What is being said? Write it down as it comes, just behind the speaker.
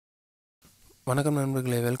வணக்கம்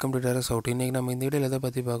நண்பர்களே, welcome to terrace out. இன்றைக்கி நம்ம இந்த வீடியோவில் எதை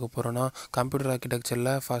பற்றி பார்க்க போகிறோன்னா, கம்ப்யூட்டர் ஆர்கிடெக்சரில்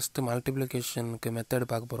ஃபஸ்ட்டு மல்டிப்ளிகேஷனுக்கு மெத்தட்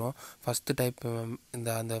பார்க்க போகிறோம். ஃபஸ்ட்டு டைப்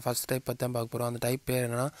அந்த ஃபஸ்ட் டைப் பற்றி தான் பார்க்க போகிறோம். அந்த டைப் பேர்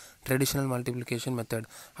என்னென்னா ட்ரெடிஷ்னல் மல்டிப்ளிகேஷன் மெத்தட்.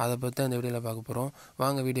 அதை பற்றி தான் இந்த வீடியோவில் பார்க்க போகிறோம்.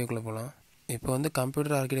 வாங்க வீடியோக்குள்ளே போகலாம். இப்போ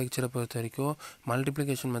கம்ப்யூட்டர் ஆர்கிடெக்சரை பொறுத்த வரைக்கும்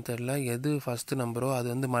மல்டிப்ளிகேஷன் மெத்தடில் எது ஃபஸ்ட்டு நம்பரோ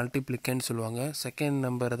அது மல்டிப்ளிகேன்னு சொல்லுவாங்க. செகண்ட்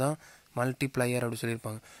நம்பர் தான் மல்டிப்ளையர் அப்படி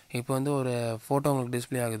சொல்லியிருப்பாங்க. இப்போ ஒரு ஃபோட்டோ உங்களுக்கு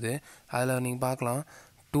டிஸ்பிளே ஆகுது. அதில் நீங்கள் பார்க்கலாம்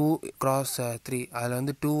 2x3.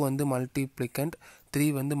 அதில் 2 மல்டிப்ளிகண்ட்,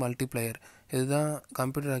 3 மல்டிப்ளையர். இதுதான்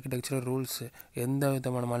கம்ப்யூட்டர் ஆர்கிடெக்சர் ரூல்ஸு. எந்த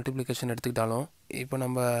விதமான மல்டிப்ளிகேஷன் எடுத்துக்கிட்டாலும் இப்போ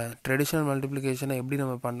நம்ம ட்ரெடிஷ்னல் மல்டிப்ளிகேஷனை எப்படி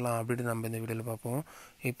நம்ம பண்ணலாம் அப்படின்னு நம்ம இந்த வீடியோவில் பார்ப்போம்.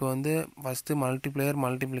 இப்போ first multiplier,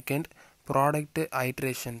 multiplicand, product,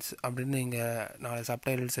 iterations அப்படின்னு நீங்கள் 4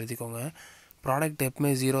 சப்டைட்டில்ஸ் எழுதிக்கோங்க. ப்ராடக்ட்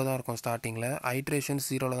எப்பவுமே 0 தான் இருக்கும் ஸ்டார்டிங்கில்,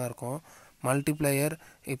 ஐட்ரேஷன்ஸ் 0ல் தான் இருக்கும். மல்டிப்ளையர்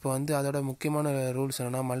இப்போ அதோட முக்கியமான ரூல்ஸ்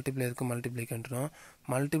என்னென்னா, மல்டிப்ளையருக்கு மல்டிப்ளிகண்ட்னா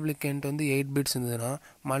மல்டிப்ளிகண்ட் 8 பிட்ஸ் இருந்ததுன்னா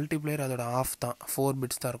மல்டிப்ளையர் அதோட ஆஃப் தான் 4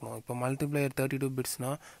 பிட்ஸ் தான் இருக்கணும். இப்போ மல்டிப்ளையர் 32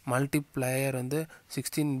 பிட்ஸ்னால் மல்டிப்ளையர்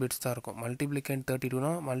 16 பிட்ஸ் தான் இருக்கும். மல்டிப்ளிகண்ட்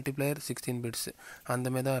 32னா மல்டிப்ளையர் 16 பிட்ஸ்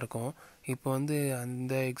அந்தமாரி தான் இருக்கும். இப்போ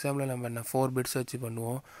அந்த எக்ஸாம்பிளில் நம்ம 4 பிட்ஸ் வச்சு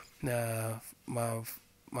பண்ணுவோம்.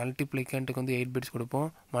 மல்டிப்ளிகண்ட்டுக்கு 8 பிட்ஸ் கொடுப்போம்,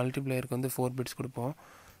 மல்டிப்ளையருக்கு 4 பிட்ஸ் கொடுப்போம்.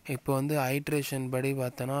 இப்போ ஐட்ரேஷன் படி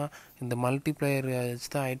பார்த்தோன்னா இந்த மல்டிப்ளையர் வச்சு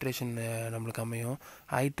தான் ஐட்ரேஷன் நம்மளுக்கு அமையும்.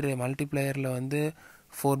 மல்டிப்ளையரில்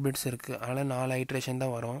 4 பிட்ஸ் இருக்குது, அதனால் 4 ஐட்ரேஷன்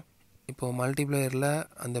தான் வரும். இப்போது மல்டிப்ளையரில்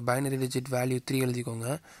அந்த பைனரி டிஜிட் வேல்யூ 3 எழுதிக்கோங்க.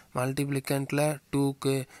 மல்டிப்ளிகண்ட்டில்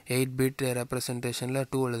 2க்கு 8 பிட் ரெப்ரசன்டேஷனில்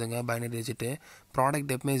 2 எழுதுங்க பைனரி டிஜிட்டு.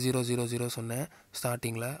 ப்ராடக்ட் எப்பவுமே 0 0 0 சொன்னேன்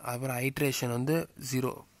ஸ்டார்டிங்கில். அப்புறம் ஐட்ரேஷன்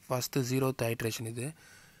 0, ஃபஸ்ட்டு 0th ஐட்ரேஷன் இது.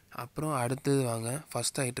 அப்புறம் அடுத்தது வாங்க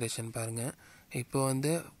ஃபஸ்ட் ஐட்ரேஷன் பாருங்கள்.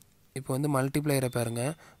 இப்போ மல்டிப்ளையரை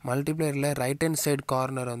பாருங்கள். மல்டிப்ளையரில் right hand side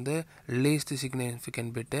corner least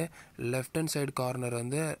significant பிட்டு, left hand side corner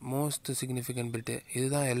most significant பிட்டு.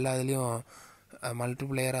 இதுதான் எல்லா இதுலேயும்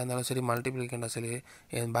மல்டிப்ளையராக இருந்தாலும் சரி, மல்டிப்ளிகண்டாக சரி,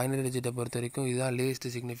 பைனரி டிஜிட்டை பொறுத்த வரைக்கும் இதுதான் least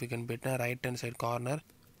significant பிட்னா right hand side corner,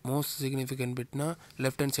 most significant பிட்னா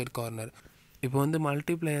left hand side corner. இப்போ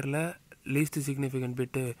மல்டிப்ளையரில் லீஸ்ட் சிக்னிஃபிகண்ட்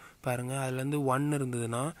பிட்டு பாருங்கள். அதில் 1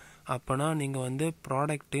 இருந்ததுன்னா அப்போனா நீங்கள்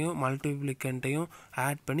ப்ராடக்ட்டையும் மல்டிப்ளிகண்ட்டையும்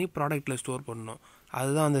ஆட் பண்ணி ப்ராடக்ட்டில் ஸ்டோர் பண்ணணும்.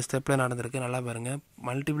 அதுதான் அந்த ஸ்டெப்பில் நடந்திருக்கு. நல்லா பாருங்கள்,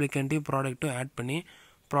 மல்டிப்ளிகண்ட்டையும் ப்ராடக்ட்டும் ஆட் பண்ணி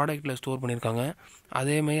ப்ராடக்ட்டில் ஸ்டோர் பண்ணியிருக்காங்க.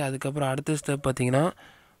 அதேமாதிரி அதுக்கப்புறம் அடுத்த ஸ்டெப் பார்த்திங்கன்னா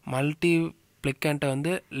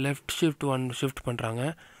மல்டிப்ளிகண்ட்டை லெஃப்ட் ஷிஃப்ட் 1 ஷிஃப்ட் பண்ணுறாங்க.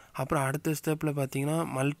 அப்புறம் அடுத்த ஸ்டெப்பில் பார்த்தீங்கன்னா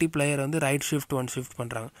மல்டிப்ளையர் ரைட் ஷிஃப்ட் 1 ஷிஃப்ட்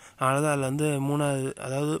பண்ணுறாங்க. அதனால தான் அதில் 3வது,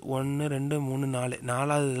 அதாவது 1 2 3 4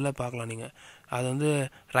 4வது இதில் பார்க்கலாம் நீங்கள். அது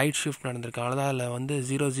ரைட் ஷிஃப்ட் நடந்திருக்கு. அதனால தான் அதில்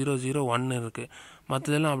 0 0 0 1 இருக்குது.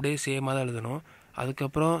 மற்றதெல்லாம் அப்படியே சேமாக தான் எழுதணும்.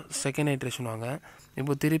 அதுக்கப்புறம் செகண்ட் ஐட்ரேஷன் வாங்க.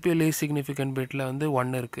 இப்போ திருப்பி லீஸ்ட் சிக்னிஃபிகண்ட் பிட்டில்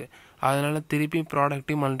 1 இருக்குது. அதனால் திருப்பி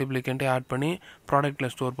ப்ராடக்ட்டையும் மல்டிப்ளிகண்ட்டையும் ஆட் பண்ணி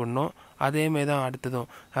ப்ராடக்ட்டில் ஸ்டோர் பண்ணணும். அதேமாரி தான் அடுத்ததும்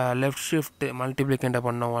லெஃப்ட் ஷிஃப்ட் மல்டிப்ளிகண்ட்டை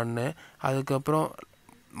பண்ணோம் 1. அதுக்கப்புறம்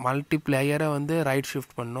மல்டிப்ளையரை ரைட்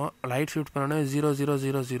ஷிஃப்ட் பண்ணோம். ரைட் ஷிஃப்ட் பண்ணோன்னே 0 0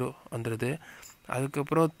 0 0 வந்துடுது.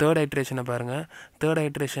 அதுக்கப்புறம் தேர்ட் ஐட்ரேஷனை பாருங்கள். தேர்ட்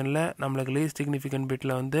ஐட்ரேஷனில் நம்மளுக்கு லீஸ்ட் சிக்னிஃபிகண்ட்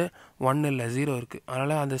பிட்டில் 1 இல்லை 0 இருக்குது.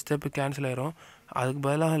 அதனால் அந்த ஸ்டெப்பு கேன்சல் ஆயிரும். அதுக்கு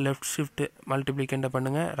பதிலாக லெஃப்ட் ஷிஃப்ட்டு மல்டிப்ளிகண்ட்டை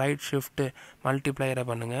பண்ணுங்கள், ரைட் ஷிஃப்ட்டு மல்டிப்ளையரை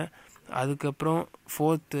பண்ணுங்கள். அதுக்கப்புறம்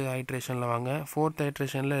ஃபோர்த் ஐட்ரேஷனில் வாங்க. Fourth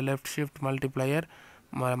ஐட்ரேஷனில் left shift multiplier,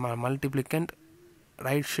 multiplicand,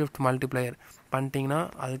 right shift multiplier பண்ணிட்டீங்கன்னா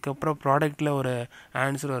அதுக்கப்புறம் ப்ராடக்ட்டில் ஒரு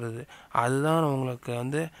ஆன்சர் வருது. அதுதான் உங்களுக்கு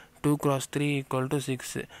 2x3 =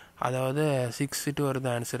 6. அதாவது 6 வருது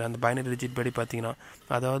ஆன்சர் அந்த பைனரி டிஜிட் படி பார்த்தீங்கன்னா.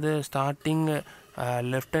 அதாவது ஸ்டார்டிங்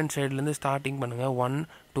லெஃப்ட் ஹேண்ட் சைட்லேருந்து ஸ்டார்டிங் பண்ணுங்கள். 1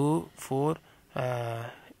 2 4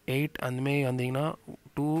 8 அந்தமாரி வந்தீங்கன்னா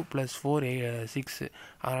 2 + 4 6.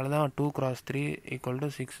 அதனால தான் 2x3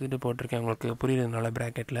 = 6 போட்டிருக்கேன். உங்களுக்கு புரியுதுனால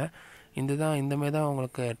ப்ராக்கெட்டில். இந்தமாரி தான்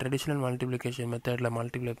உங்களுக்கு ட்ரெடிஷ்னல் மல்டிப்ளிகேஷன் மெத்தடில்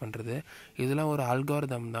மல்டிப்ளை பண்ணுறது. இதெல்லாம் ஒரு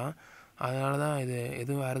அல்காரிதம் தான். அதனால தான் இது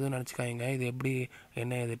எதுவும் வேறு எதுவும் நினச்சிக்காங்க இது எப்படி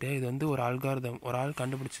என்ன எதுட்டு. இது ஒரு அல்காரிதம், ஒரு ஆள்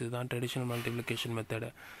கண்டுபிடிச்சது தான் ட்ரெடிஷ்னல் மல்டிப்ளிகேஷன் மெத்தடு.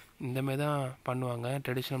 இந்தமாரி தான் பண்ணுவாங்க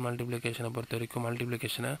ட்ரெடிஷ்னல் மல்டிப்ளிகேஷனை பொறுத்த வரைக்கும்.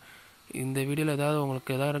 மல்டிப்ளிகேஷனை இந்த வீடியோவில் ஏதாவது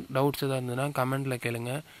உங்களுக்கு ஏதாவது டவுட்ஸ் எதாவது இருந்ததுன்னா கமெண்ட்டில்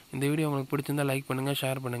கேளுங்க. இந்த வீடியோ உங்களுக்கு பிடிச்சிருந்தால் லைக் பண்ணுங்கள்,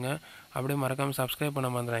 ஷேர் பண்ணுங்கள். அப்படியே மறக்காமல் சப்ஸ்கிரைப் பண்ண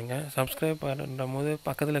மறந்துறாங்க. சப்ஸ்கிரைப் பண்ணும்போது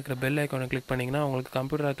பக்கத்தில் இருக்கிற பெல் ஐக்கானை கிளிக் பண்ணிங்கன்னா உங்களுக்கு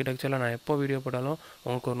கம்ப்யூட்டர் ஆர்கிடெக்சரில் நான் எப்போ வீடியோ போட்டாலும்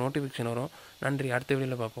உங்களுக்கு ஒரு நோட்டிஃபிகேஷன் வரும். நன்றி, அடுத்த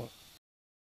வீடியோவில் பார்ப்போம்.